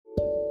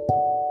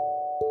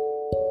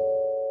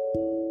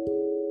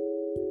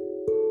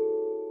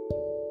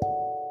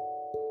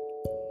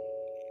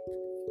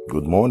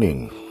Good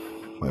morning,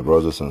 my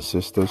brothers and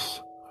sisters.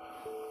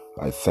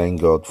 I thank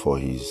God for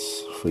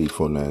His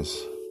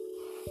faithfulness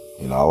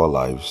in our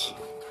lives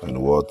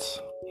and what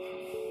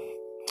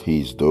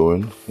He is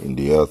doing in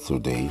the earth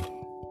today,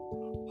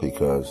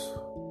 because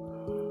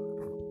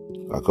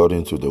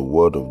according to the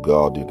word of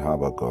God in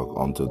Habakkuk,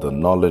 until the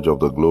knowledge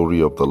of the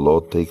glory of the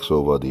Lord takes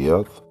over the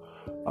earth,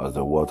 as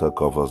the water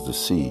covers the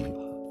sea,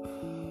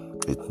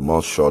 it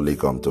must surely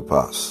come to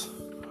pass,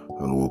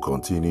 and will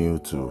continue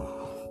to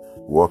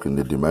walk in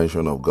the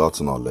dimension of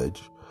God's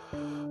knowledge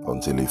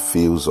until He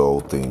fills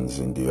all things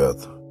in the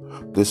earth.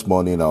 This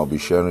morning I'll be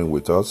sharing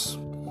with us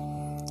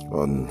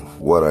on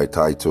what I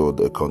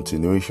titled a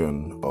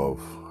continuation of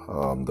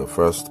the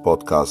first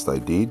podcast I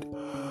did.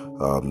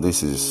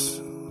 This is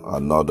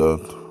another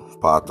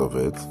part of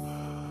it,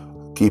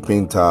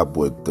 keeping tab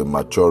with the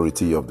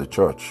maturity of the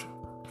church.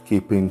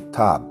 Keeping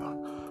tab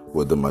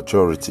with the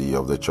maturity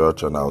of the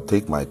church. And I'll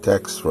take my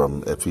text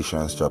from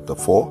Ephesians chapter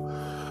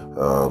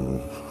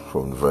 4,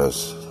 from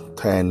verse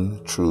 10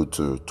 through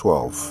to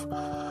 12.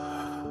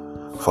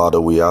 Father,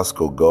 we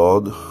ask, O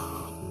God,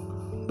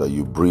 that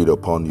you breathe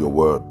upon your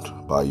word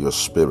by your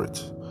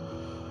Spirit.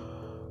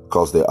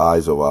 Cause the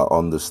eyes of our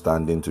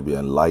understanding to be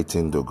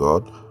enlightened, O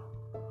God.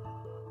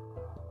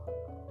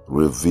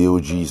 Reveal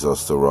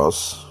Jesus to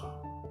us.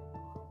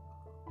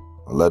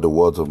 Let the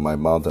words of my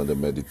mouth and the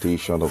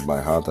meditation of my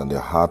heart and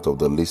the heart of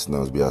the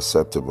listeners be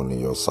acceptable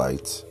in your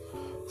sight.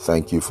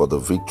 Thank you for the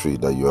victory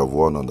that you have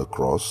won on the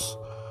cross.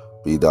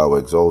 Be thou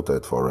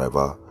exalted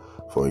forever,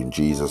 for in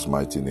Jesus'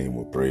 mighty name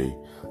we pray.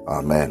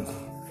 Amen.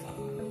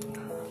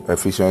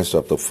 Ephesians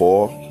chapter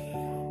 4,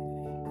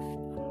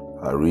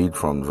 I read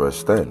from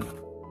verse 10.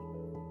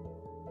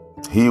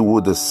 He who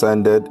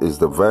descended is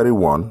the very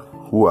one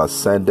who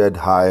ascended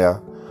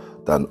higher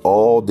than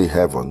all the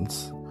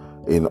heavens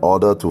in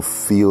order to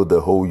fill the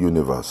whole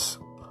universe.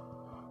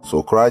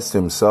 So Christ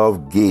himself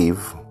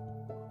gave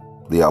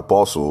the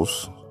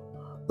apostles,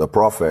 the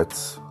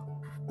prophets,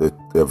 the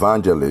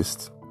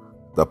evangelists,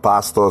 the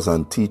pastors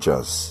and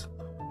teachers,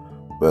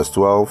 verse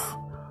 12,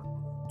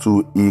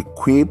 to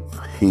equip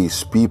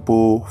his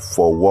people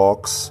for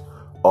works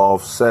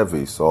of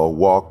service or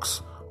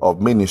works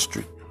of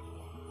ministry,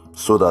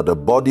 so that the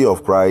body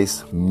of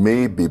Christ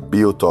may be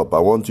built up. I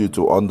want you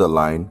to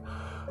underline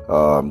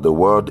the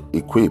word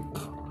equip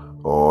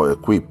or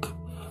equip,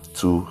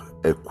 to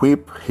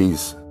equip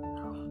his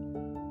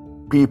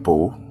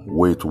people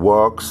with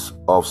works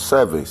of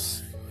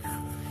service,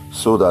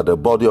 so that the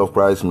body of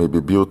Christ may be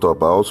built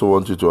up. I also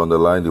want you to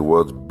underline the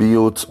word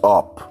built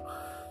up.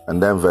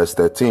 And then verse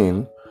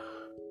 13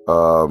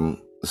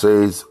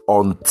 says,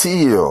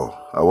 until,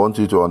 I want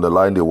you to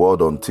underline the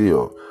word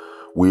until,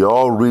 we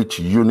all reach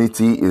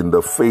unity in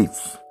the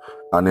faith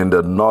and in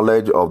the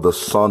knowledge of the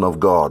Son of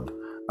God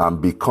and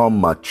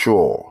become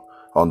mature.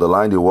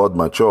 Underline the word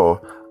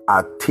mature,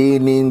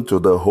 attaining to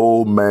the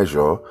whole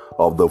measure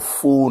of the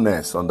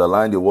fullness,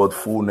 underline the word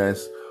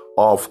fullness,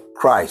 of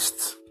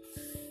Christ.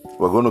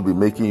 We're going to be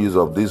making use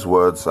of these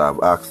words I've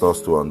asked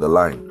us to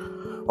underline.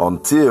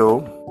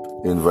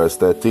 Until, in verse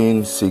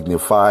 13,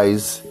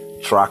 signifies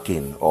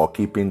tracking or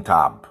keeping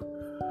tab.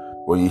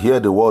 When you hear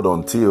the word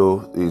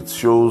until, it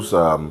shows,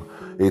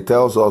 it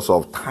tells us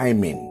of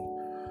timing,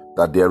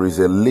 that there is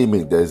a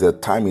limit, there's a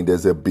timing,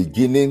 there's a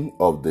beginning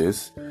of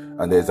this,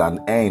 and there's an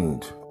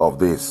end of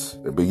this,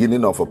 the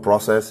beginning of a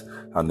process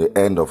and the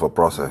end of a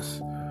process.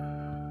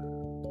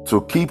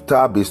 To keep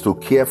tab is to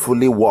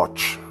carefully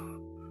watch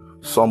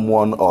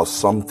someone or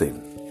something.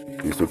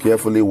 Is to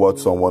carefully watch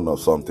someone or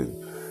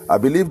something. I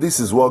believe this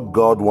is what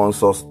God wants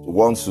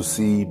to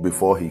see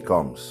before He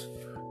comes.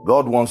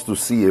 God wants to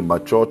see a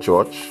mature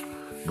church.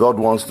 God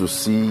wants to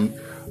see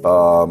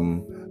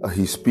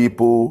His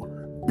people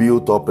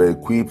built up and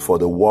equipped for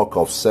the work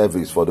of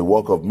service, for the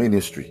work of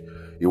ministry.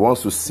 He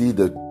wants to see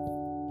the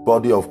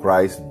body of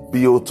Christ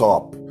built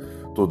up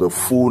to the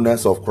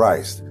fullness of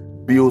Christ,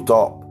 built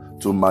up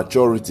to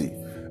maturity,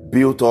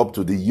 built up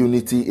to the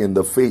unity in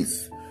the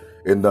faith,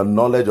 in the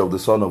knowledge of the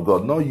Son of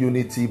God. Not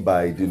unity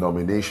by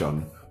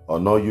denomination or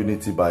not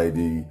unity by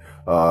the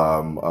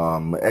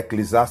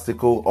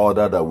ecclesiastical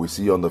order that we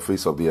see on the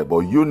face of the earth, but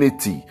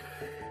unity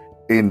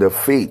in the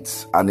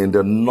faith and in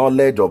the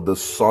knowledge of the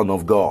Son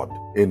of God.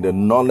 In the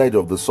knowledge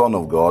of the Son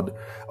of God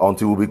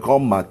until we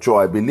become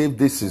mature. I believe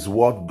this is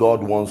what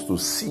God wants to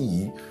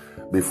see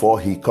before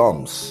He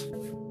comes.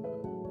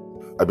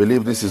 I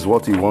believe this is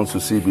what He wants to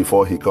see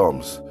before He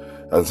comes.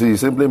 And see, it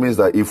simply means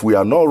that if we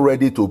are not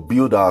ready to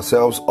build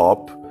ourselves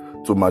up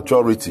to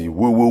maturity,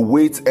 we will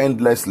wait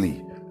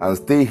endlessly and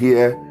stay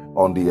here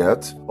on the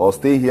earth or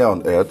stay here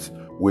on earth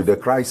with the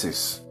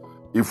crisis.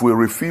 If we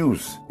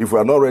refuse, if we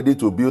are not ready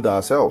to build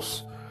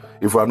ourselves,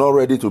 if we are not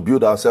ready to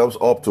build ourselves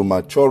up to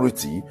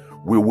maturity,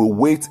 we will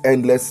wait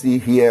endlessly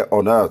here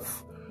on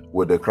earth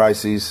with the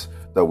crisis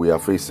that we are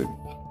facing.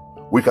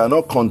 We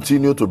cannot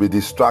continue to be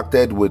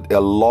distracted with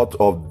a lot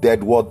of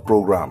deadword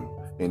program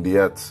in the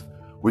earth.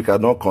 We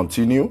cannot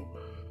continue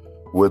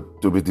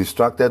to be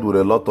distracted with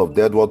a lot of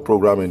deadword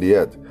program in the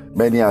earth.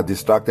 Many are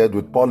distracted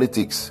with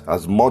politics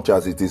as much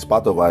as it is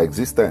part of our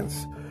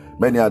existence.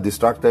 Many are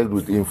distracted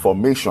with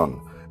information.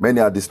 Many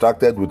are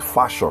distracted with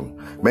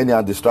fashion. Many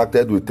are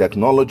distracted with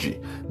technology.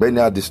 Many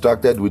are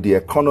distracted with the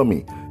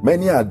economy.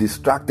 Many are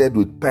distracted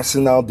with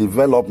personal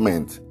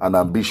development and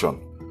ambition.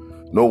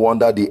 No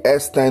wonder the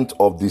extent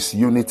of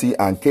disunity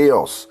and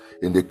chaos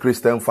in the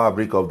Christian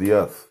fabric of the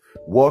earth.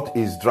 What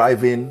is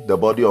driving the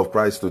body of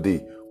Christ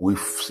today? We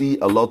see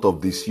a lot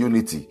of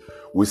disunity.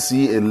 We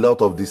see a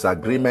lot of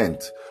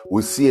disagreement.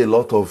 We see a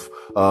lot of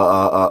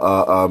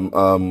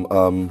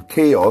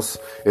chaos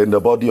in the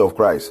body of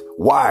Christ.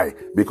 Why?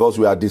 Because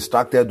we are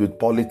distracted with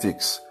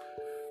politics.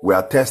 We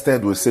are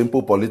tested with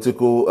simple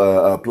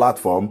political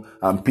platform,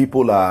 and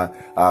people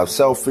are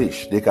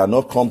selfish. They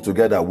cannot come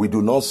together. We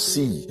do not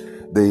see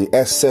the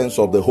essence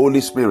of the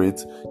Holy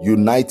Spirit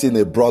uniting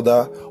a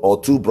brother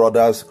or two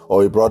brothers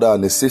or a brother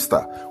and a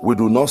sister. We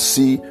do not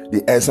see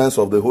the essence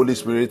of the Holy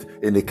Spirit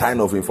in the kind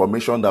of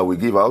information that we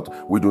give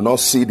out. We do not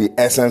see the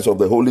essence of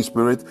the Holy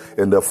Spirit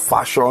in the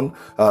fashion,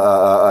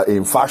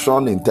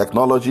 in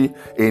technology,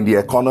 in the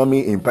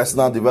economy, in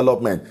personal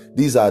development.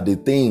 These are the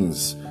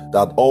things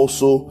that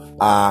also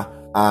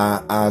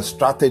are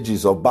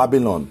strategies of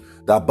Babylon,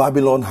 that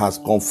Babylon has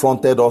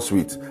confronted us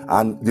with.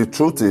 And the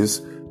truth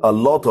is, a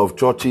lot of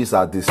churches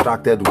are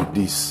distracted with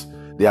this.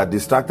 They are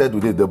distracted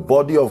with it. The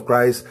body of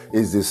Christ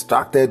is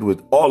distracted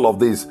with all of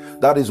this.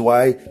 That is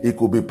why it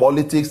could be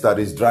politics that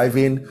is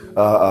driving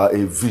a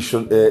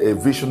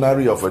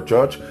visionary of a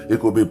church. It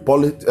could be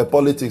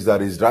politics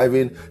that is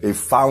driving a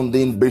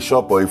founding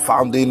bishop or a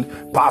founding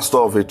pastor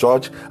of a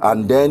church.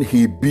 And then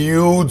he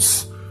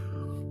builds,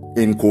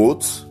 in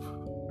quotes,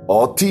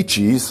 or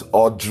teaches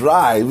or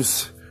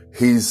drives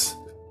his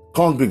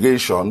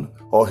congregation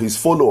or his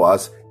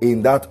followers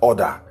in that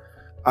order.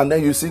 And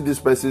then you see this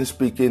person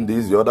speaking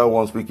this, the other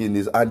one speaking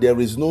this, and there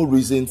is no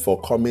reason for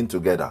coming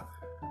together.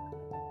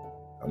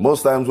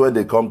 Most times when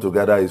they come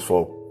together is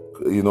for,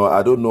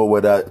 I don't know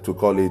whether to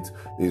call it,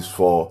 is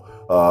for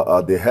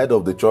the head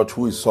of the church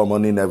who is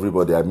summoning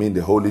everybody, I mean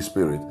the Holy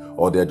Spirit,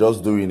 or they're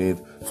just doing it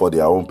for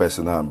their own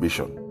personal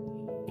ambition.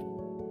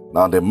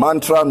 Now the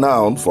mantra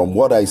now, from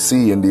what I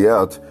see in the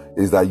earth,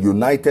 is that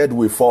united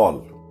we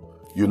fall.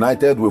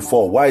 United we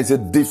fall. Why is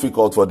it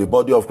difficult for the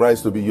body of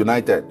Christ to be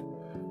united?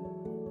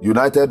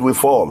 United we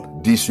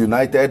fall.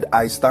 Disunited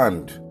I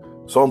stand.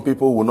 Some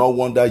people will not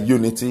want that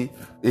unity.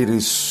 It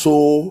is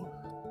so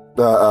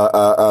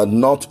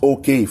not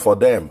okay for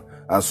them.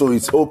 And so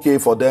it's okay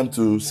for them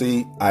to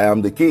say, I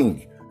am the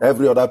king.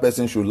 Every other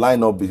person should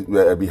line up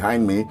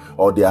behind me,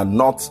 or they are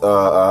not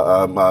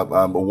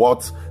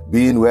worth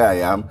being where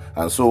I am.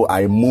 And so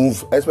I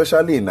move,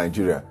 especially in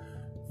Nigeria.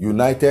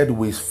 United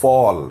we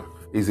fall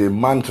is a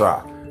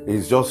mantra.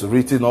 It's just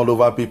written all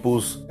over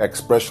people's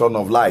expression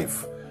of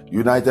life.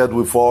 United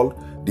we fall,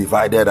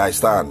 divided I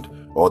stand,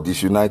 or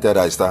disunited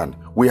I stand.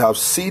 We have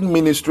seen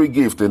ministry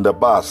gift in the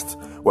past.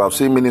 We have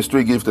seen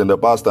ministry gift in the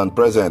past and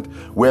present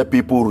where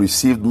people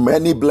received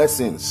many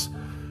blessings.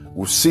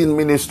 We've seen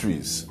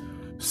ministries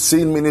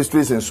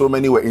in so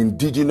many ways.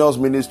 Indigenous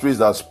ministries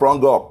that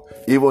sprung up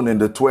even in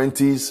the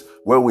 20s,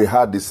 where we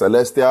had the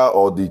Celestial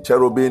or the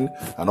Cherubim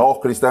and all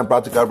Christian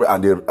practical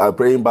and the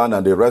praying band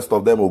and the rest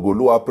of them,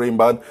 Ogolua praying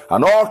band,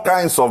 and all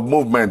kinds of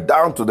movement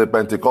down to the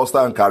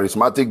Pentecostal and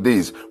charismatic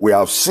days. We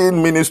have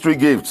seen ministry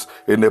gifts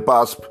in the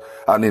past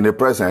and in the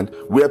present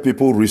where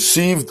people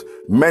received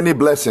many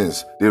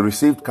blessings. They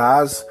received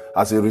cars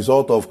as a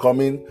result of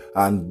coming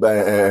and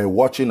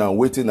watching and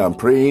waiting and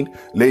praying,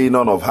 laying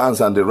on of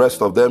hands and the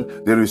rest of them.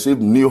 They received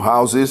new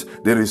houses.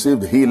 They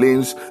received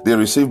healings. They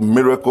received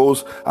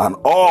miracles and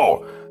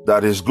all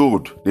that is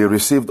good. They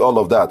received all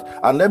of that.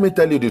 And let me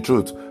tell you the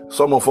truth.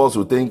 Some of us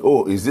will think,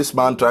 oh, is this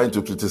man trying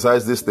to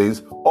criticize these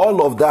things?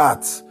 All of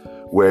that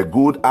were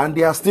good and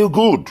they are still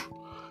good.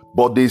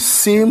 But they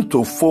seem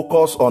to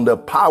focus on the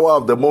power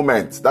of the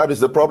moment. That is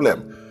the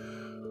problem.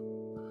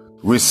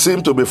 We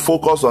seem to be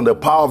focused on the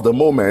power of the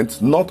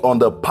moment, not on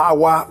the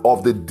power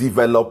of the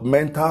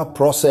developmental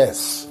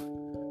process.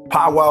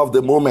 Power of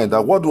the moment.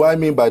 And what do I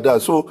mean by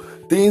that? So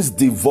things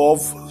devolve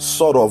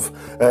sort of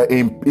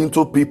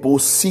into people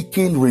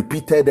seeking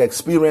repeated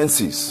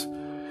experiences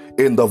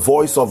in the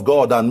voice of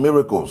God and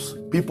miracles.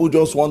 People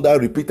just want that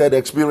repeated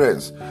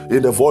experience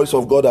in the voice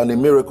of God and in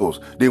miracles.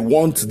 They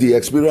want the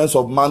experience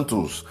of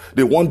mantles.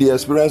 They want the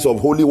experience of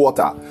holy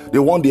water. They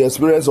want the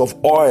experience of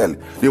oil.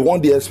 They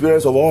want the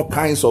experience of all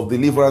kinds of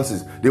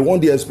deliverances. They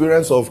want the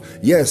experience of,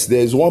 yes,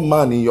 there is one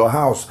man in your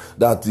house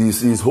that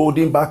is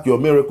holding back your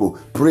miracle.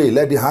 Pray,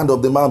 let the hand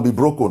of the man be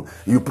broken.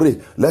 You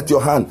pray, let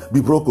your hand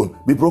be broken,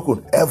 be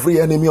broken. Every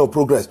enemy of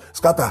progress,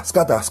 scatter,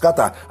 scatter,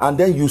 scatter. And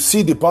then you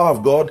see the power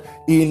of God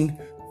in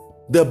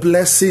the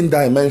blessing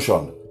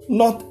dimension.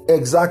 Not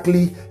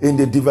exactly in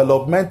the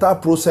developmental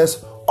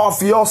process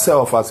of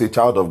yourself as a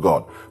child of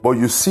God, but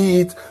you see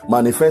it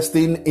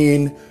manifesting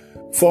in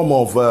form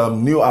of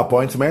new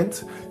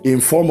appointment, in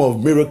form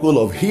of miracle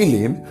of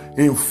healing,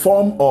 in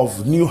form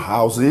of new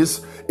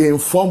houses, in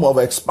form of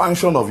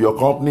expansion of your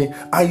company,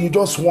 and you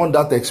just want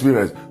that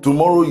experience.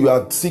 Tomorrow you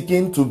are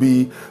seeking to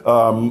be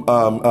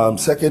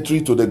secretary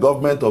to the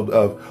government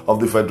of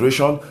the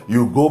federation.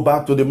 You go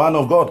back to the man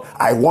of God.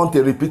 I want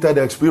a repeated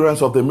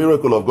experience of the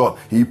miracle of God.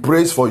 He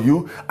prays for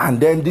you, and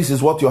then this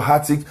is what your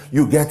heart seeks.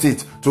 You get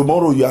it.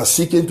 Tomorrow you are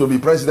seeking to be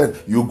president.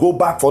 You go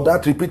back for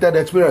that repeated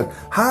experience.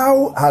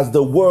 How has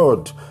the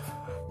word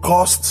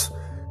caused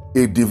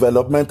a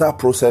developmental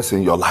process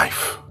in your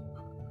life?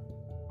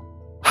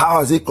 How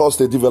has it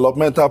caused a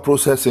developmental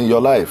process in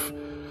your life?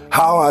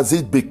 How has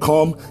it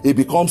becomes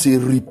a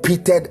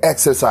repeated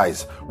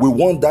exercise? We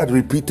want that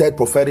repeated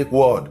prophetic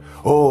word.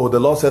 Oh, the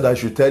Lord said I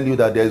should tell you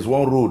that there is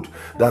one road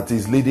that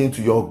is leading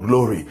to your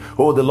glory.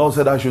 Oh, the Lord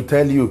said I should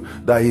tell you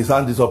that his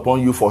hand is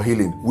upon you for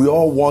healing. We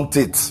all want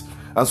it.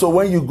 And so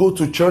when you go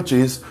to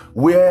churches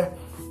where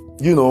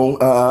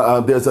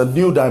there's a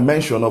new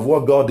dimension of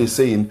what God is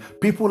saying,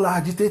 people are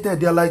agitated.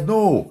 They're like,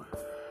 no.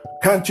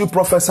 Can't you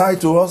prophesy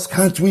to us?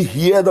 Can't we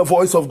hear the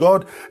voice of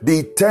God?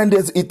 The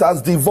tendency, it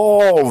has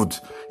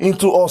devolved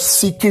into us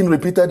seeking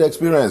repeated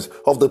experience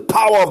of the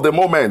power of the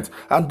moment.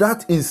 And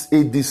that is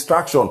a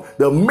distraction,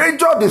 the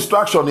major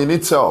distraction in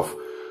itself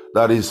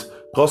that is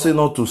causing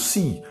us to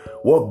see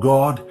what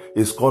God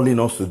is calling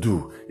us to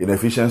do in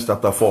Ephesians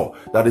chapter 4.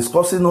 That is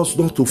causing us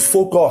not to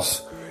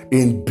focus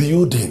in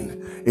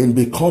building, in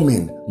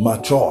becoming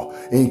mature,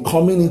 in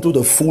coming into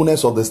the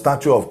fullness of the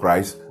stature of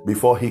Christ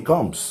before he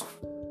comes.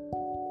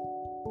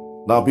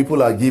 Now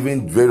people are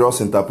giving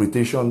various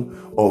interpretations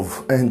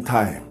of end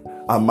time,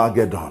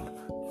 Armageddon,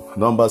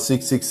 number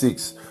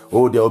 666.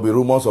 Oh, there will be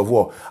rumors of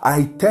war.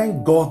 I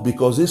thank God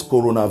because this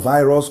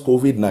coronavirus,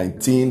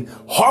 COVID-19,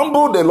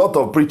 humbled a lot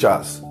of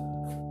preachers,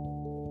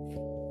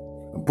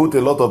 put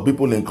a lot of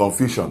people in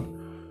confusion.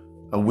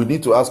 And we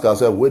need to ask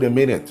ourselves, wait a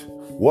minute,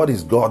 what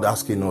is God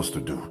asking us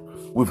to do?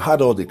 We've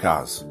had all the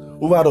cars.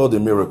 We've had all the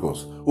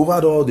miracles. We've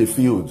had all the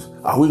fields.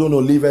 Are we going to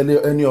leave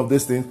any of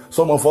these things?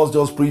 Some of us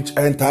just preach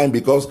end time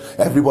because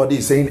everybody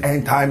is saying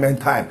end time,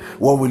 end time.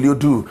 What will you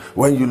do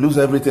when you lose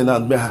everything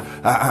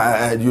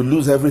and you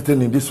lose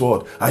everything in this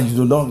world and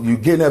you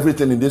gain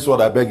everything in this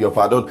world? I beg your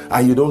pardon,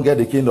 and you don't get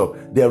the kingdom.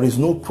 There is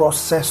no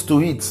process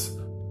to it.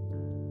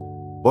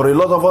 But a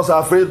lot of us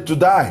are afraid to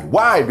die.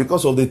 Why?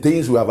 Because of the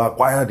things we have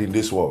acquired in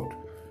this world.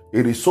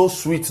 It is so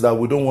sweet that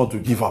we don't want to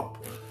give up.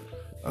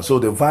 And so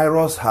the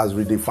virus has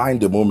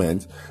redefined the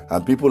moment,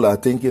 and people are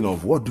thinking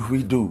of what do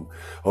we do,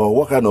 or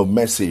what kind of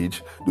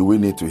message do we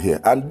need to hear.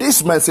 And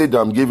this message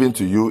I'm giving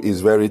to you is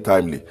very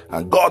timely,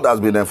 and God has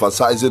been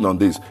emphasizing on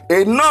this.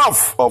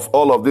 Enough of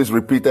all of this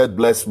repeated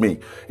bless me.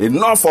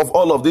 Enough of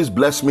all of this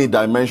bless me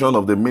dimension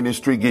of the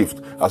ministry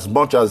gift. As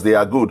much as they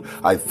are good,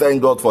 I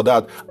thank God for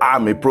that.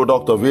 I'm a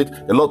product of it.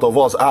 A lot of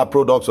us are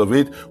products of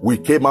it. We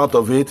came out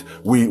of it.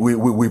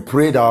 We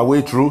prayed our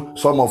way through.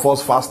 Some of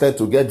us fasted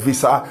to get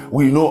visa.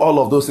 We know all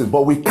of those things,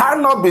 but we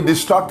cannot be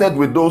distracted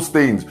with those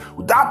things.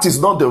 That is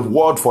not the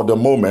word for the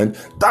moment.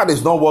 That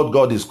is not what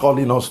God is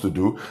calling us to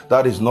do.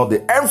 That is not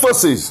the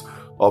emphasis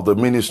of the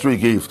ministry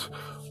gift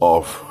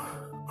of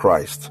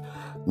Christ.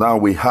 Now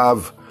we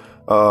have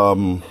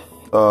to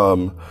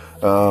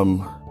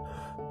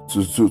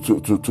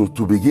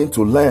begin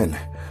to learn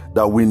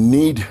that we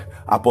need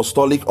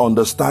apostolic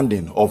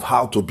understanding of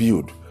how to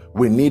build.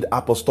 We need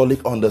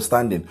apostolic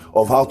understanding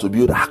of how to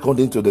build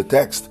according to the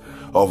text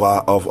of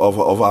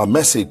our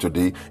message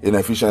today in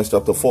Ephesians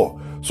chapter 4.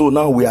 So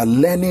now we are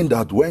learning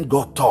that when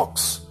God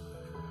talks,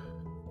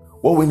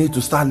 what we need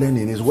to start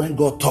learning is when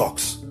God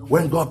talks,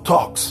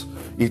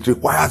 it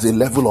requires a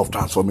level of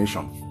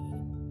transformation.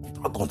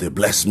 Not on the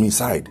bless me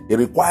side. It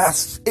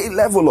requires a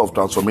level of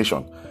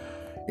transformation.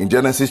 In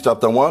Genesis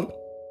chapter 1,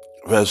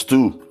 verse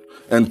 2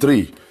 and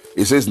 3,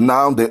 it says,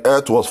 now the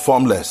earth was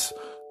formless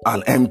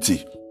and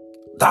empty.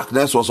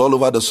 Darkness was all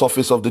over the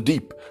surface of the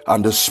deep,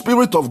 and the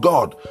Spirit of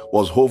God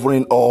was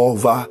hovering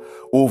over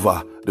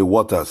the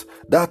waters.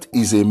 That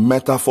is a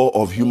metaphor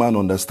of human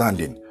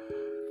understanding.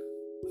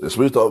 The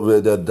spirit of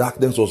the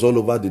darkness was all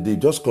over the deep.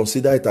 Just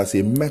consider it as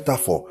a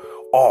metaphor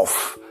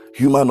of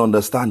human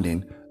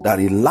understanding, that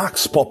it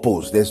lacks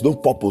purpose. There's no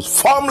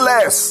purpose.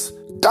 Formless,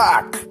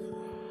 dark.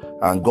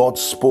 And God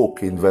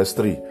spoke in verse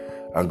 3.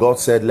 And God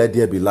said, let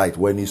there be light.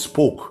 When he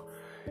spoke,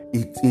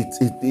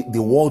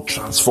 the world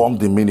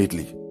transformed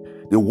immediately.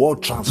 The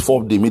world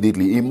transformed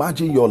immediately.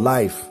 Imagine your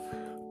life,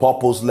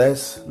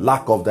 purposeless,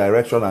 lack of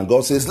direction, and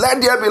God says,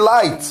 let there be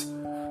light.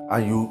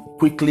 And you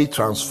quickly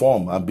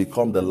transform and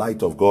become the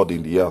light of God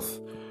in the earth.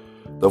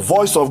 The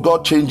voice of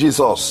God changes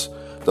us.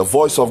 The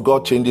voice of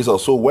God changes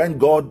us. So when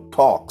God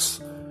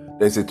talks,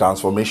 there's a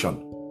transformation.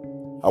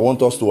 I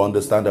want us to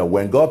understand that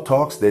when God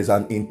talks, there's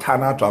an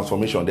internal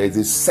transformation. There's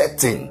a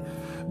setting.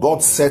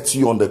 God sets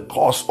you on the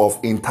course of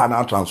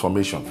internal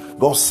transformation.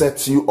 God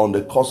sets you on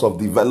the course of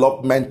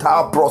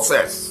developmental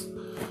process.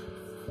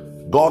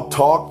 God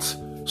talked,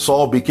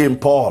 Saul became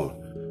Paul.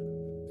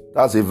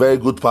 That's a very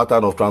good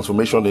pattern of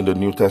transformation in the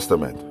New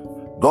Testament.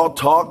 God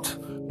talked,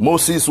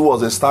 Moses, who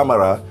was a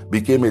stammerer,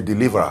 became a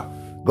deliverer.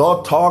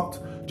 God talked,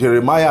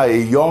 Jeremiah, a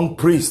young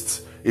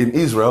priest in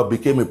Israel,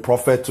 became a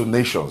prophet to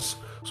nations.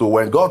 So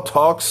when God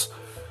talks,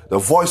 the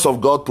voice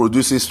of God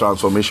produces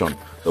transformation.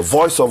 The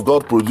voice of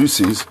God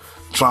produces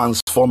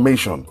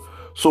transformation.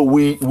 So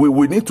we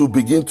need to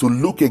begin to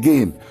look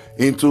again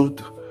into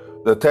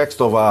the text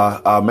of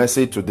our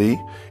message today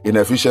in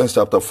Ephesians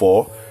chapter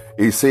 4.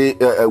 It says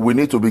we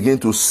need to begin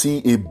to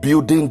see a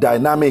building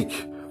dynamic,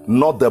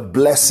 not the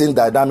blessing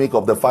dynamic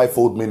of the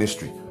fivefold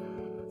ministry.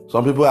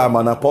 Some people, I'm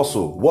an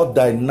apostle. What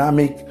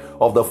dynamic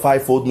of the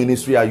fivefold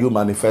ministry are you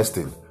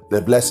manifesting?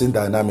 The blessing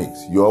dynamics.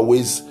 You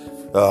always,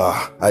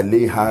 I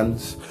lay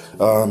hands.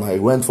 I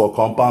went for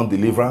compound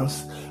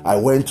deliverance. I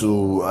went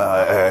to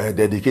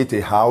dedicate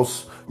a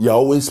house. You're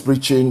always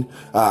preaching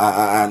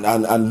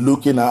and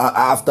looking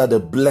after the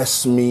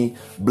bless me,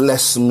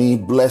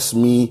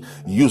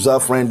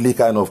 user-friendly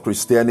kind of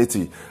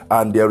Christianity.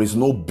 And there is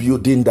no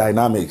building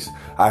dynamics.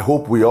 I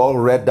hope we all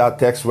read that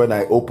text when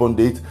I opened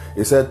it.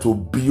 It said to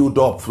build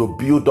up, to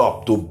build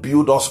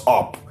us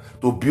up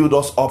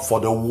for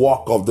the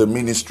work of the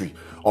ministry.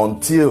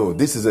 Until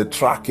this is a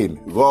tracking,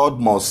 God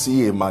must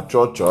see a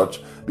mature church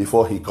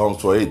before he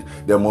comes for it.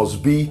 There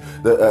must be,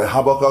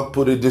 Habakkuk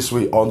put it this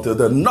way, until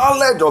the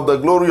knowledge of the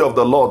glory of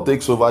the Lord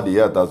takes over the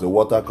earth as the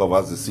water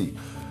covers the sea.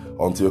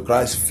 Until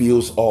Christ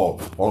fills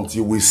all,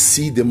 until we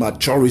see the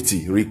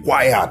maturity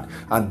required.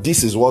 And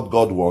this is what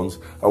God wants,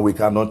 and we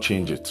cannot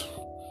change it.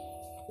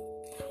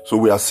 So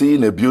we are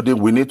seeing a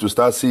building, we need to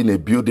start seeing a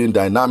building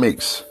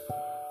dynamics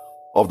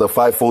of the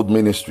fivefold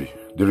ministry.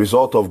 The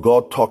result of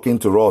God talking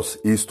to us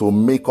is to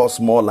make us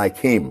more like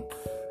him.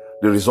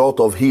 The result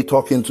of he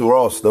talking to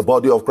us, the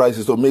body of Christ,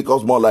 is to make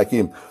us more like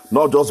him.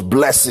 Not just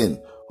blessing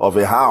of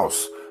a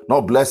house,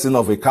 not blessing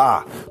of a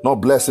car, not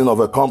blessing of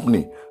a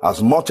company.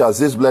 As much as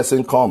this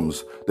blessing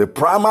comes, the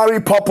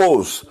primary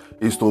purpose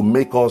is to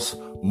make us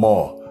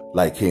more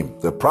like him.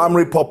 The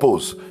primary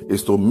purpose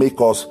is to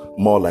make us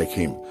more like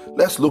him.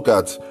 Let's look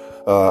at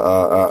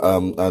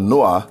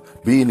Noah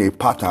being a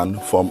pattern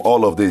from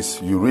all of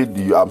this.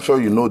 I'm sure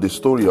you know the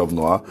story of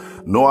Noah.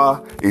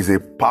 Noah is a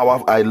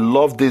power. I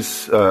love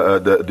this,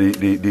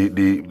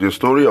 the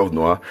story of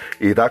Noah.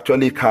 It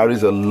actually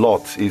carries a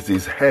lot. It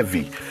is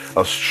heavy,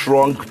 a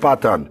strong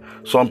pattern.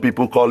 Some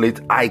people call it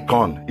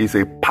icon. It's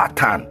a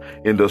pattern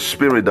in the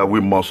spirit that we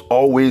must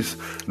always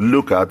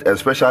look at,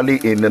 especially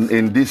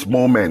in this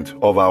moment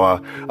of our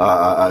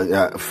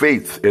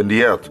faith in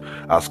the earth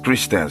as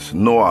Christians.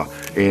 Noah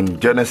in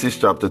Genesis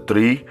chapter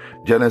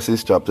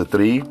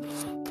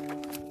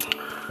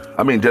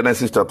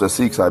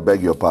 6, I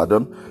beg your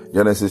pardon.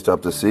 Genesis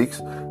chapter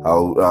 6,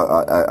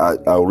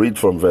 I'll read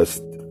from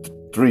verse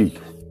 3.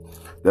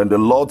 Then the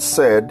Lord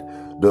said,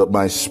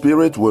 my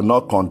spirit will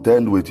not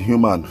contend with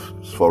humans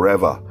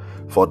forever,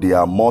 for they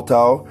are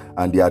mortal,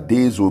 and their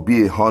days will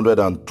be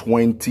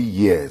 120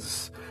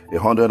 years.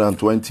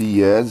 120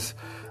 years,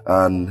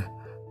 and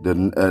the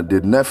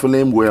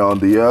Nephilim were on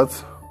the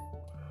earth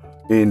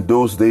in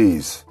those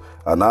days.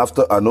 And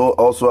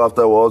afterwards,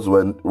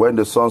 when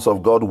the sons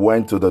of God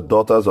went to the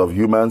daughters of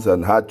humans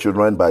and had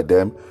children by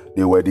them,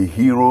 they were the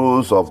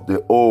heroes of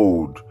the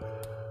old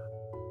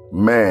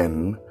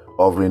men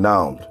of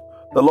renown.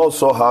 The Lord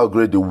saw how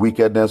great the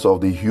wickedness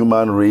of the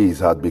human race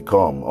had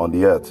become on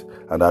the earth,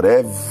 and that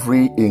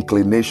every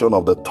inclination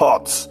of the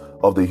thoughts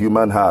of the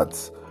human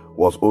hearts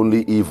was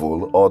only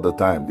evil all the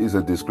time. This is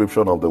a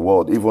description of the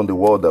world, even the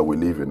world that we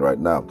live in right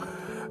now.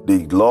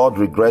 The Lord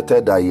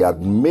regretted that he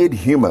had made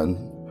human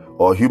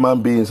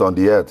beings on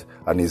the earth,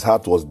 and his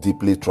heart was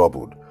deeply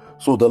troubled.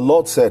 So the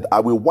Lord said, I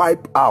will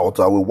wipe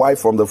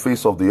from the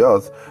face of the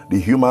earth the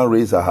human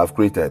race I have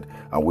created,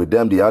 and with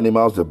them the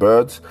animals, the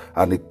birds,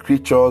 and the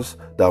creatures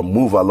that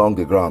move along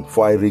the ground,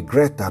 for I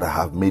regret that I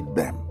have made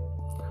them.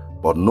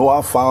 But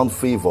Noah found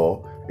favor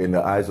in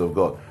the eyes of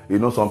God. You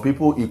know, some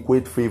people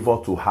equate favor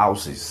to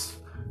houses.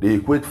 They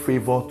equate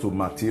favor to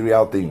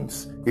material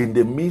things. In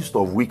the midst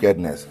of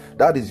wickedness,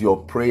 that is your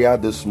prayer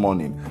this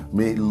morning.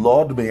 May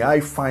I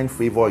find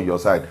favor on your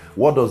side.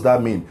 What does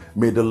that mean?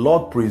 May the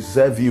Lord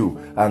preserve you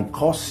and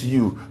cause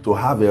you to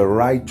have a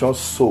righteous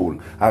soul,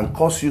 and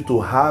cause you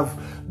to have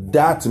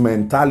that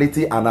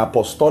mentality and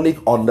apostolic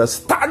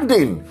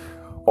understanding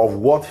of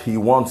what he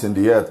wants in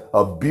the earth,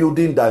 a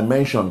building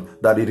dimension,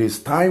 that it is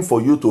time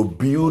for you to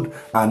build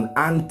an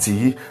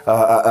antidote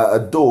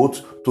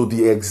to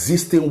the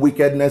existing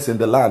wickedness in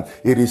the land.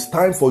 It is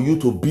time for you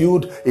to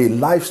build a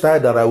lifestyle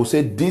that I will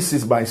say, this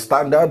is my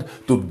standard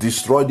to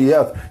destroy the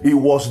earth. It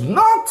was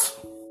not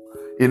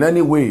in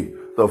any way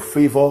the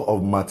favor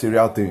of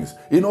material things.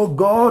 You know,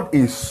 God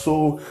is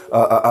so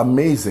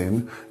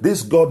amazing.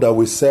 This God that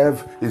we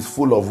serve is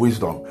full of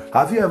wisdom.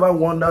 Have you ever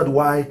wondered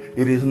why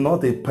it is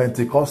not a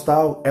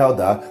Pentecostal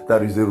elder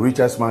that is the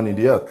richest man in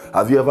the earth?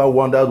 Have you ever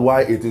wondered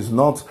why it is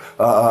not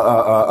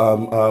a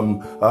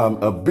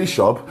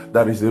bishop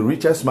that is the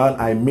richest man,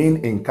 I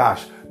mean in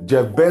cash?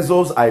 Jeff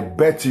Bezos, I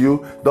bet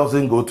you,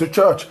 doesn't go to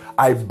church.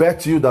 I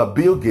bet you that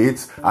Bill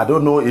Gates, I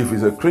don't know if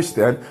he's a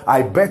Christian,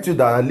 I bet you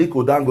that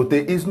Aliko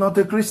Dangote is not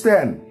a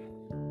Christian.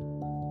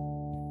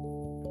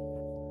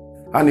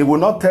 And he will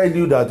not tell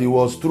you that it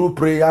was through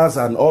prayers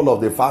and all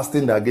of the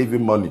fasting that gave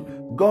him money.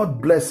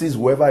 God blesses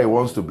whoever he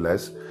wants to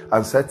bless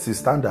and sets his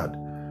standard.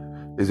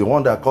 He's the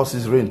one that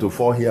causes rain to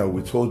fall here and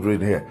withhold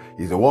rain here.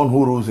 He's the one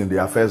who rules in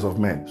the affairs of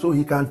men. So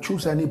he can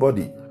choose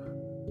anybody.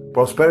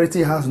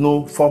 Prosperity has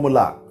no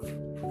formula.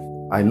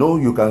 I know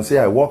you can say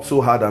I work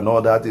so hard and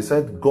all that. He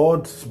said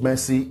God's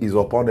mercy is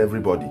upon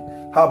everybody.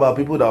 How about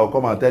people that will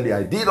come and tell you,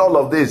 I did all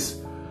of this.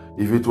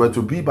 If it were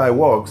to be by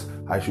works,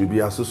 I should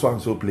be at so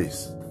and so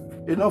place.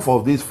 Enough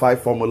of these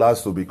 5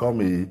 formulas to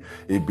become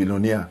a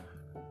billionaire.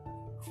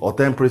 Or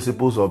 10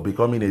 principles of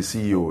becoming a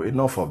CEO.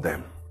 Enough of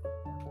them.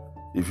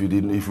 If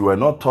you were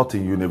not taught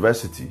in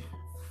university,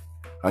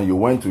 and you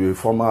went to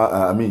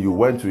you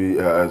went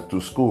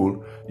to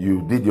school,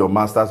 you did your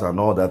masters and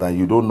all that, and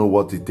you don't know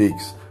what it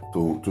takes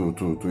to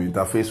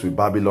interface with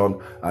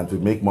Babylon and to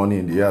make money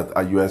in the earth,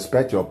 and you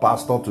expect your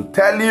pastor to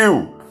tell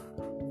you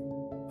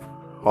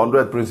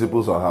 100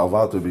 principles on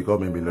how to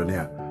become a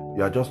millionaire,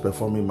 you are just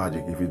performing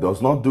magic. If he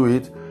does not do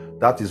it,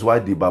 that is why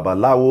the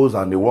Babalawos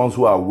and the ones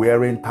who are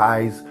wearing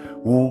ties,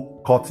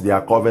 who cut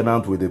their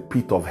covenant with the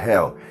pit of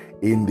hell,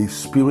 in the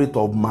spirit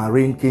of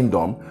marine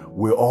kingdom,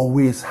 will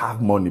always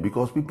have money,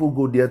 because people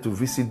go there to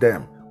visit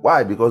them.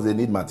 Why? Because they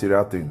need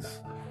material things.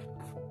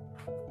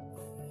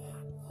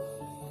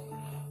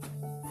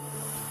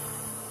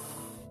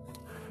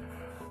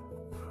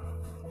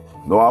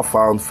 Noah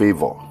found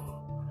favor.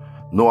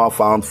 Noah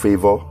found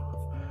favor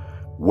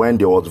when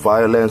there was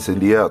violence in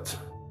the earth.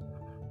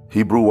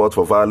 Hebrew word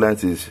for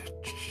violence is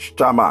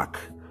shamak.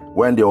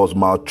 When there was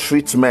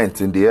maltreatment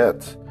in the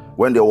earth,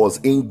 when there was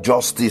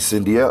injustice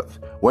in the earth,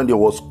 when there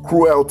was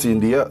cruelty in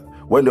the earth,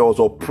 when there was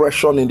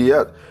oppression in the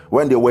earth,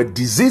 when there were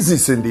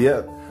diseases in the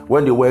earth,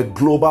 when there were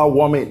global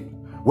warming,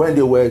 when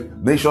there were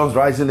nations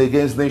rising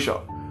against nations,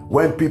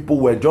 when people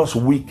were just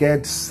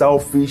wicked,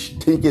 selfish,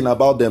 thinking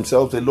about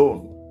themselves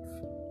alone,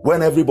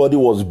 when everybody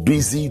was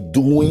busy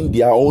doing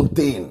their own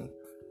thing,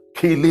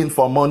 killing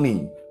for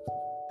money.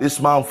 This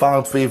man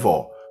found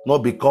favor, not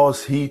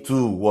because he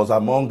too was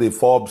among the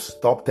Forbes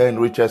top 10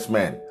 richest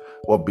men,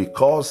 but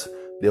because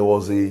there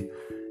was a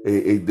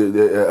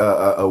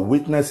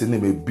witness in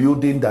him, a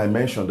building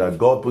dimension that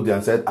God put there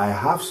and said, I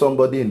have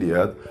somebody in the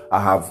earth,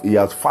 he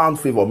has found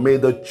favor. May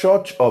the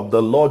church of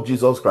the Lord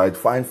Jesus Christ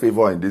find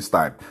favor in this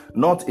time,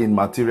 not in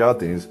material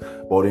things,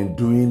 but in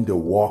doing the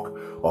work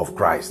of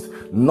Christ.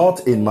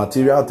 Not in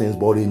material things,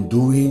 but in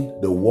doing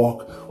the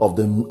work of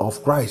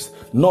Christ.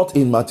 Not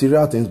in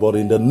material things, but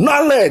in the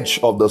knowledge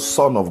of the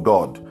Son of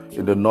God.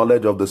 In the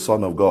knowledge of the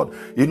Son of God.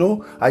 You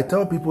know, I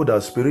tell people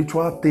that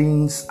spiritual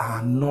things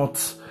are not...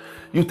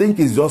 You think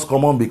it's just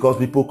common because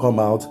people come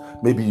out.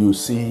 Maybe you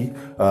see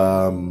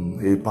a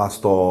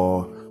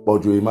Pastor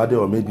Bojo Imade,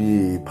 or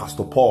maybe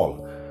Pastor Paul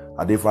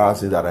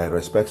Adefarasi that I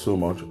respect so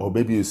much. Or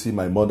maybe you see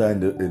my mother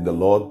in the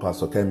Lord,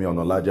 Pastor Kemi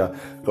Onolaja,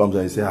 comes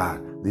and say,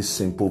 these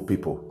simple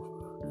people,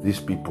 these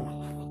people,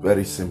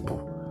 very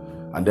simple.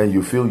 And then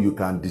you feel you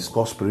can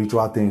discuss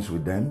spiritual things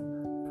with them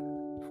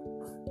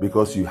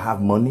because you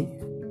have money,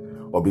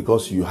 or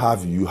because you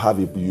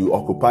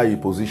occupy a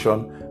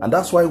position. And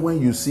that's why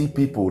when you see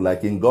people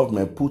like in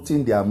government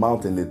putting their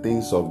mouth in the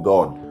things of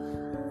God,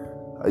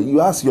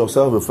 you ask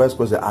yourself the first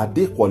question, are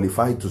they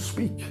qualified to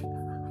speak?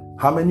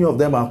 How many of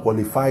them are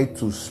qualified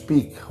to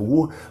speak?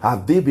 Who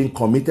have they been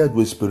committed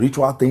with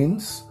spiritual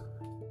things?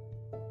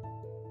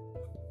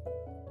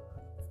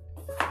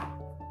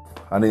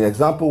 And the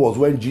example was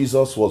when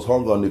Jesus was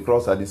hung on the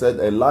cross and he said,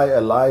 Eli,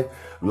 Eli,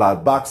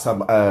 labak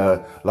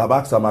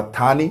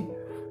sabachthani.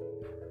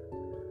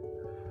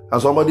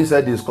 And somebody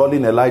said he's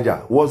calling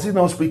Elijah. Was he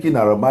not speaking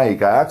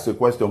Aramaic? I asked a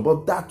question,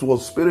 but that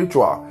was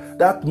spiritual.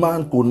 That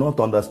man could not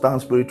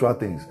understand spiritual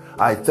things.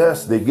 I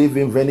thirst, they gave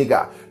him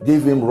vinegar,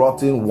 gave him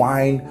rotten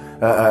wine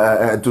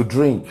to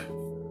drink.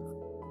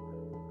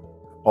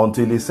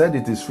 Until he said,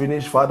 it is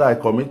finished, Father, I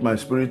commit my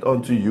spirit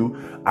unto you.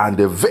 And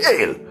the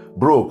veil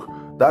broke.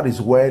 That is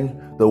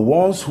when the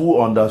ones who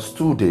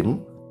understood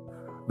him,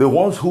 the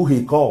ones who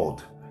he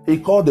called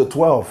the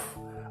 12.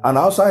 And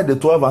outside the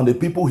 12 and the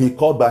people he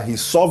called by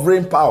his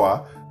sovereign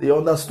power, they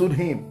understood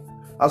him.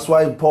 That's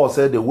why Paul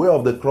said the way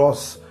of the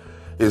cross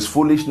is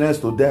foolishness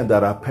to them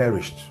that are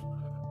perished,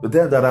 to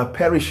them that are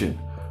perishing,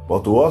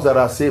 but to us that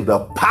are saved, the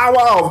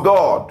power of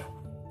God.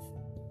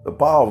 The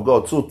power of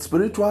God. So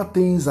spiritual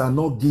things are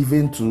not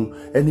given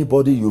to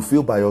anybody you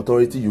feel by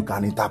authority. You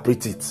can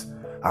interpret it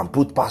and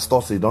put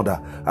pastors in order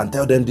and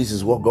tell them this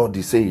is what God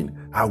is saying.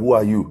 And who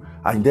are you?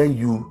 And then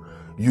you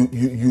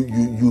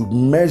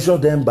measure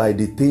them by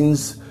the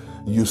things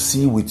you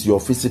see with your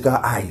physical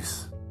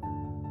eyes.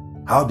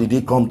 How did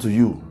he come to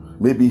you?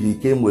 Maybe he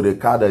came with a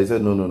car that he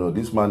said, no,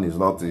 this man is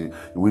not,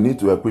 we need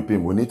to equip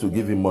him, we need to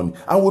give him money.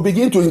 And we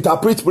begin to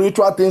interpret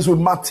spiritual things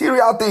with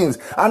material things.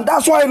 And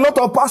that's why a lot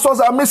of pastors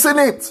are missing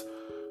it.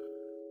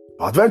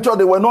 Adventure,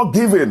 they were not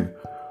given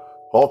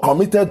or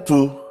committed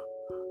to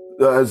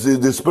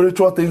the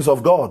spiritual things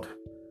of God.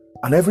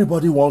 And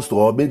everybody wants to,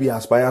 or maybe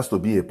aspires to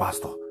be a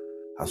pastor.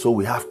 And so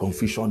we have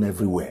confusion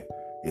everywhere.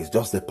 It's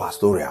just the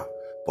pastoral,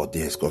 but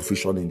there's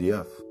confusion in the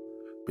earth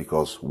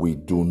because we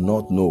do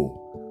not know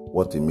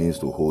what it means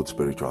to hold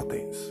spiritual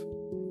things.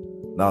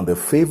 Now, the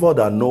favor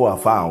that Noah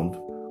found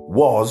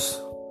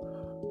was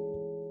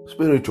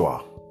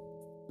spiritual.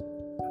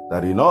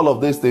 That in all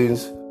of these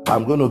things,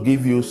 I'm going to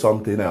give you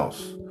something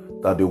else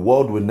that the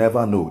world will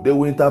never know. They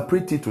will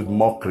interpret it with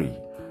mockery.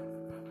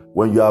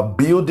 When you are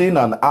building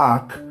an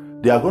ark,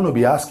 they are going to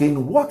be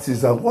asking, what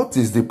is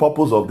the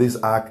purpose of this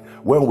ark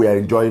when we are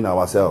enjoying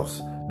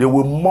ourselves? They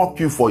will mock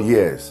you for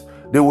years.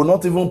 They will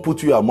not even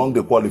put you among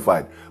the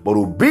qualified. But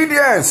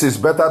obedience is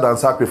better than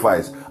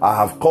sacrifice. I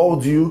have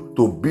called you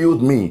to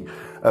build me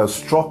a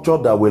structure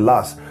that will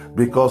last.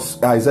 Because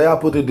Isaiah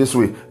put it this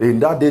way, in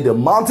that day the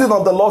mountain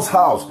of the Lord's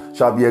house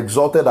shall be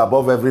exalted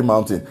above every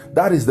mountain.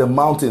 That is the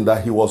mountain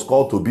that he was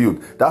called to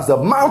build. That's the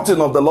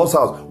mountain of the Lord's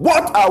house.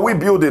 What are we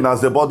building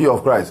as the body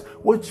of Christ?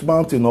 Which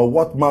mountain or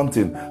what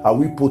mountain are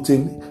we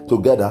putting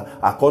together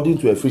according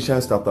to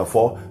Ephesians chapter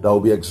 4 that will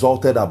be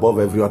exalted above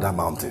every other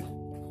mountain?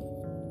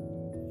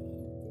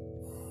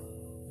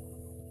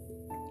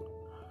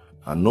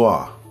 And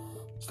Noah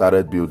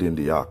started building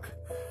the ark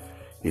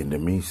in the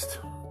midst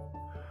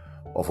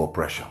of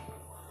oppression,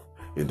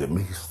 in the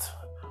midst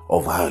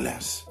of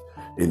violence,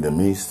 in the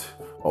midst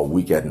of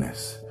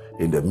wickedness,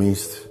 in the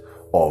midst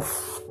of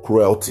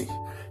cruelty,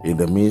 in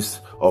the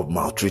midst of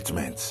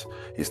maltreatment.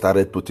 He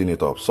started putting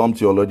it up. Some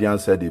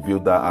theologians said he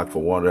built that ark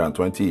for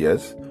 120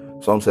 years.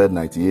 Some said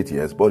 98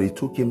 years, but it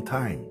took him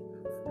time.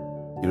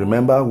 You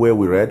remember where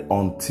we read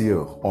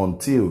until,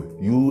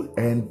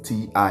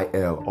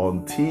 U-N-T-I-L,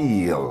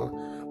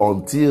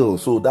 until.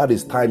 So that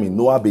is timing.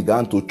 Noah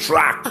began to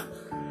track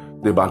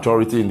the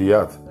maturity in the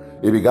earth.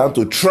 He began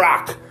to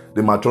track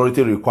the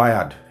maturity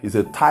required. It's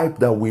a type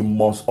that we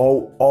must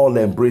all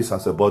embrace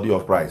as a body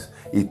of Christ.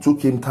 It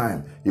took him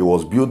time. He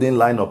was building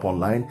line upon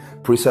line,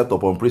 precept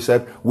upon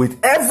precept, with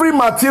every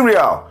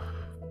material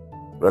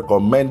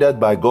recommended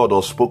by God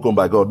or spoken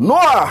by God.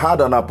 Noah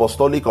had an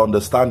apostolic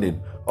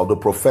understanding of the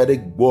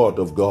prophetic word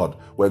of God.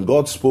 When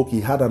God spoke,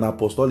 he had an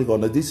apostolic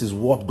understanding. This is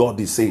what God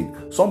is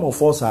saying. Some of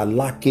us are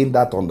lacking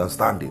that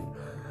understanding.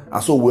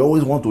 And so we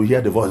always want to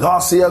hear the voice.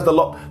 Thus says the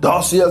Lord.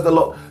 Thus says the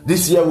Lord.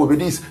 This year will be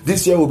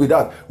this year will be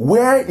that.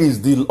 Where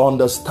is the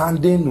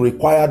understanding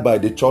required by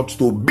the church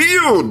to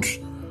build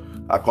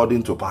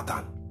according to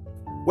pattern?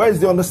 Where is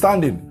the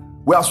understanding?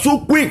 We are too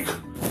quick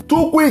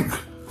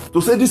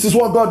to say this is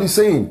what God is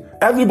saying.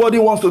 Everybody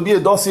wants to be a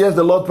thus says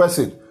the Lord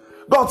person.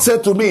 God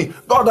said to me,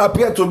 God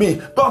appeared to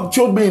me, God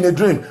showed me in a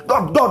dream.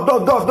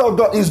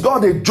 God. Is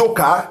God a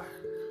joker?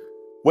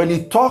 When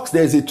he talks,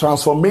 there's a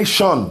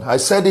transformation. I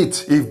said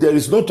it. If there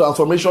is no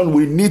transformation,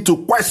 we need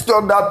to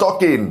question that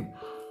talking.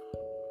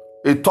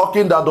 A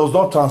talking that does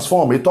not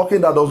transform, a talking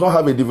that does not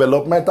have a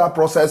developmental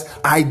process,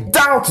 I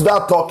doubt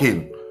that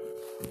talking.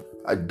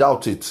 I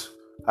doubt it.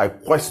 I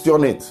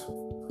question it.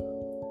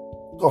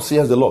 Thus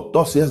says the Lord,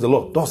 thus says the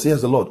Lord, thus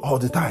says the Lord, all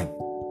the time.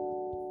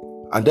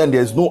 And then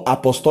there's no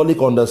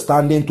apostolic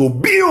understanding to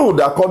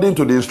build according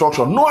to the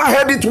instruction. No, I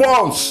heard it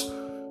once.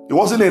 It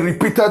wasn't a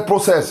repeated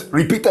process,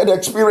 repeated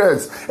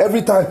experience.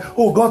 Every time,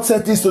 oh, God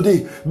said this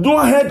today. Go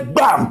ahead,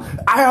 bam,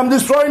 I am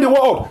destroying the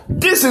world.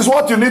 This is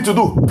what you need to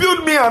do.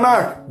 Build me an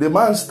ark. The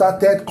man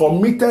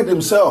committed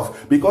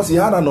himself because he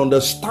had an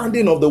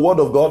understanding of the word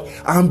of God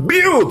and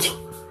built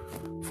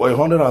for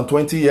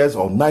 120 years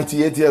or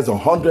 98 years or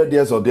 100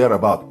 years or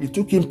thereabout. It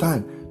took him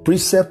time.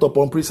 Precept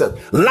upon precept,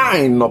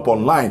 line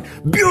upon line,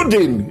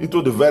 building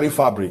into the very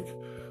fabric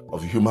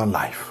of human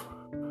life.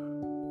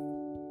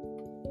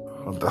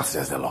 And that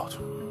says the Lord.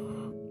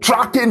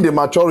 Tracking the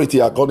maturity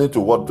according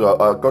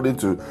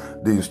to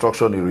the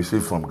instruction he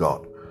received from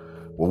God.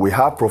 When we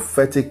have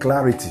prophetic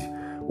clarity,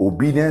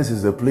 obedience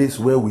is the place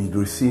where we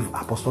receive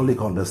apostolic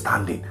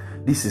understanding.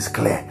 This is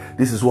clear.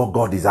 This is what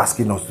God is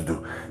asking us to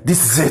do.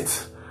 This is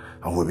it.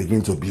 And we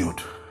begin to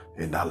build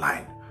in that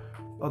line.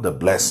 Not the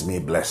bless me.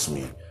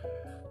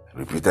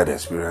 Repeated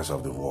experience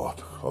of the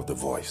word, of the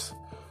voice.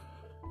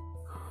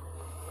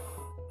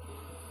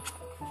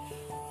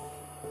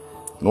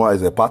 Noah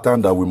is a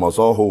pattern that we must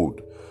all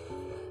hold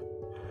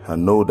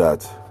and know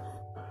that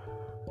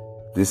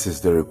this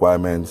is the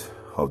requirement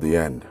of the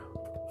end.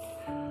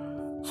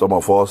 Some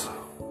of us,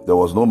 there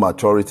was no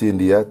maturity in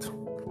the earth.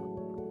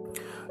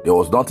 There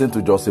was nothing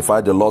to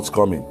justify the Lord's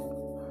coming.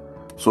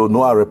 So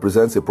Noah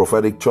represents a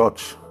prophetic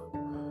church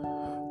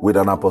with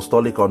an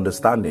apostolic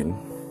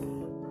understanding.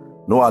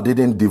 Noah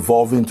didn't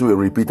devolve into a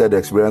repeated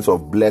experience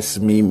of bless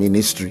me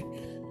ministry.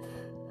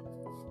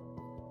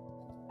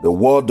 The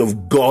word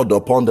of God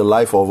upon the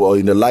life of, or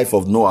in the life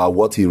of Noah,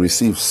 what he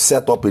received,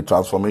 set up a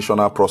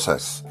transformational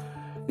process.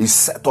 He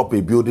set up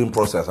a building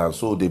process, and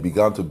so they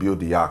began to build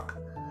the ark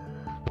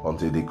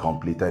until they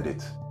completed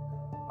it.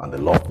 And the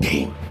Lord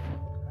came.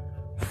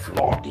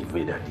 Flood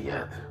invaded the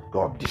earth.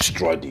 God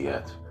destroyed the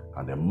earth.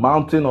 And the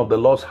mountain of the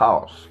Lord's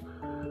house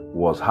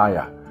was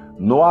higher.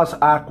 Noah's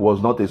ark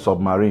was not a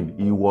submarine.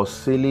 He was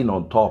sailing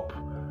on top.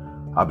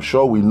 I'm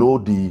sure we know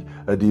the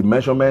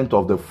measurement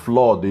of the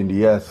flood in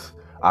the earth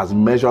as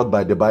measured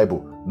by the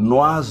Bible.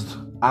 Noah's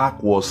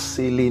ark was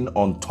sailing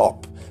on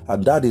top.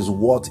 And that is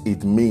what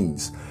it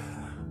means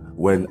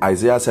When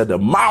Isaiah said, the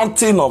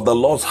mountain of the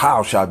Lord's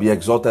house shall be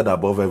exalted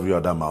above every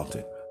other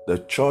mountain, the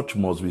church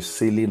must be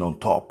sailing on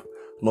top,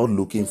 not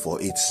looking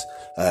for its,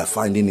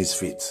 finding its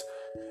feet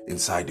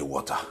inside the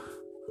water.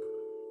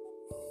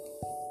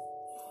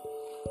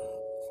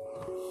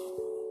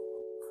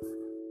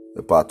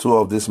 The part 2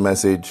 of this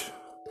message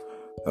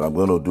that I'm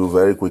going to do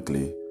very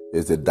quickly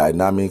is the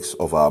dynamics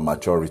of our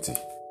maturity.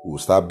 We'll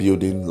start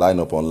building line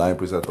upon line,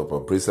 precept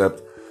upon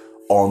precept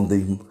on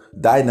the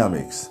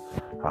dynamics.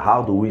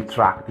 How do we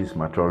track this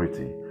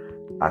maturity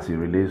as it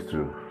relates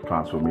to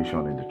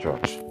transformation in the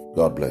church?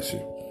 God bless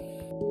you.